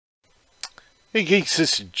Hey geeks,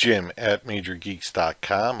 this is Jim at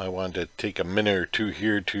MajorGeeks.com. I wanted to take a minute or two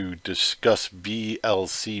here to discuss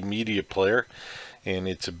VLC Media Player and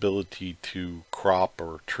its ability to crop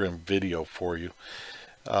or trim video for you.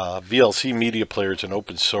 VLC Media Player is an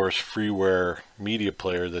open source freeware media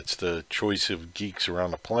player that's the choice of geeks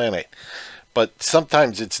around the planet. But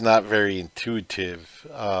sometimes it's not very intuitive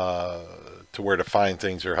to where to find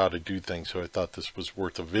things or how to do things, so I thought this was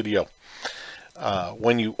worth a video.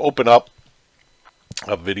 When you open up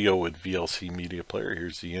a video with VLC Media Player,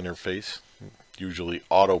 here's the interface. Usually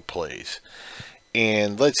auto plays.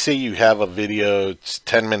 And let's say you have a video, it's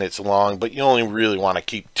 10 minutes long, but you only really want to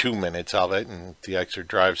keep 2 minutes of it, and the extra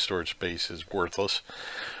drive storage space is worthless.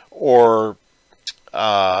 Or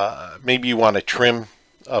maybe you want to trim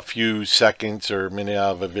a few seconds or a minute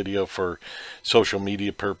out of a video for social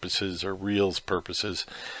media purposes or Reels purposes.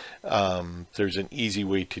 There's an easy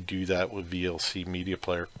way to do that with VLC Media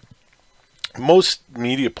Player. Most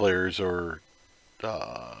media players or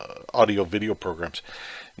audio video programs,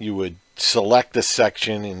 you would select a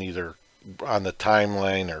section and either on the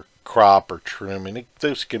timeline or crop or trim, and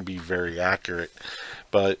those can be very accurate.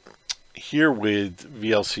 But here with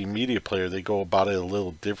VLC Media Player, they go about it a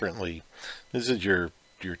little differently. This is your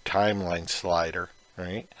timeline slider,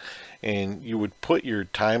 right? And you would put your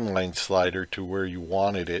timeline slider to where you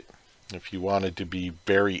wanted it. If you wanted to be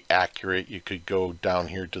very accurate, you could go down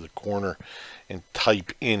here to the corner and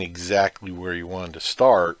type in exactly where you wanted to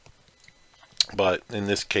start. But in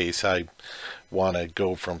this case, I want to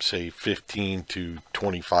go from, say, 15 to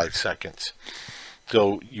 25 seconds.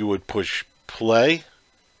 So you would push play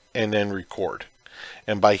and then record.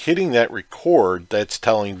 And by hitting that record, that's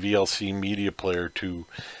telling VLC Media Player to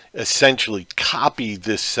essentially copy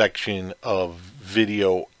this section of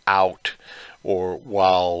video out or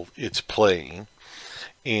while it's playing.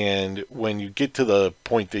 And when you get to the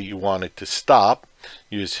point that you want it to stop,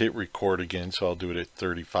 you just hit record again. So I'll do it at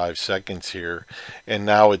 35 seconds here, and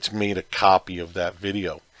now it's made a copy of that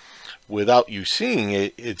video. Without you seeing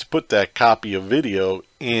it, it's put that copy of video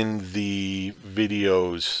in the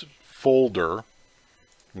videos folder,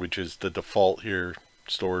 which is the default here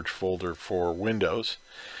storage folder for Windows,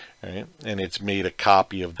 right? And it's made a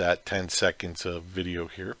copy of that 10 seconds of video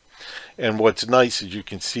here. And what's nice is you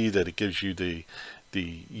can see that it gives you the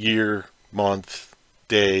year, month,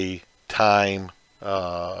 day, time,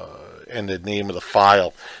 and the name of the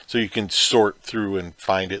file, so you can sort through and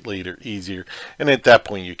find it later easier. And at that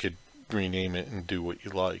point you could rename it and do what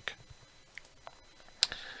you like.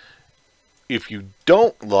 If you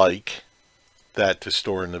don't like that to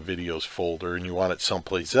store in the videos folder and you want it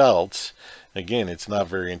someplace else, again, it's not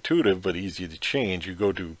very intuitive but easy to change. You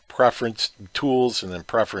go to Preference, Tools, and then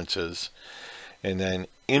Preferences, and then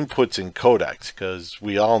Inputs and Codecs, because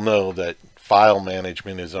we all know that file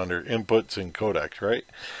management is under Inputs and Codecs, right?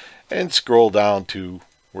 And scroll down to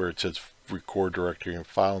where it says Record Directory and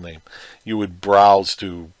File Name. You would browse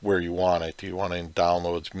to where you want it. Do you want it in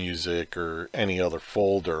Downloads, Music, or any other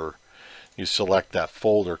folder? You select that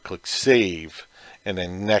folder, click Save, and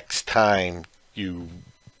then next time you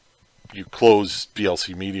close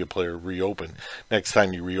VLC Media Player, reopen. Next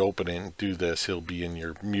time you reopen it and do this, it'll be in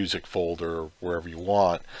your music folder or wherever you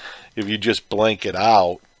want. If you just blank it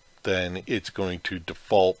out, then it's going to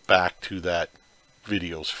default back to that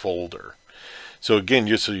videos folder. So again,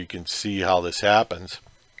 just so you can see how this happens,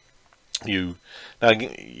 you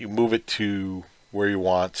move it to where you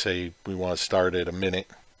want. Say we want to start at a minute,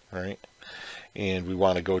 right? And we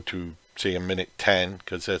want to go to, say, a minute 10,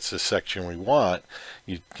 because that's the section we want.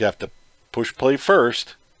 You have to push play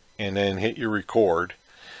first and then hit your record,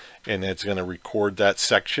 and it's going to record that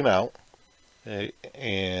section out.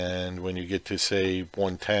 And when you get to, say,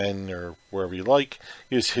 110 or wherever you like,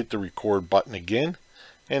 you just hit the record button again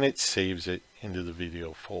and it saves it into the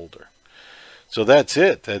video folder. So that's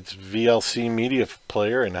it. That's VLC Media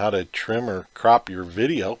Player and how to trim or crop your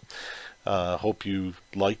video. Hope you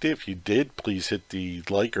liked it. If you did, please hit the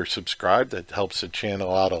like or subscribe. That helps the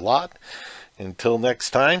channel out a lot. Until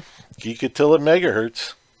next time, geek it till it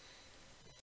megahertz.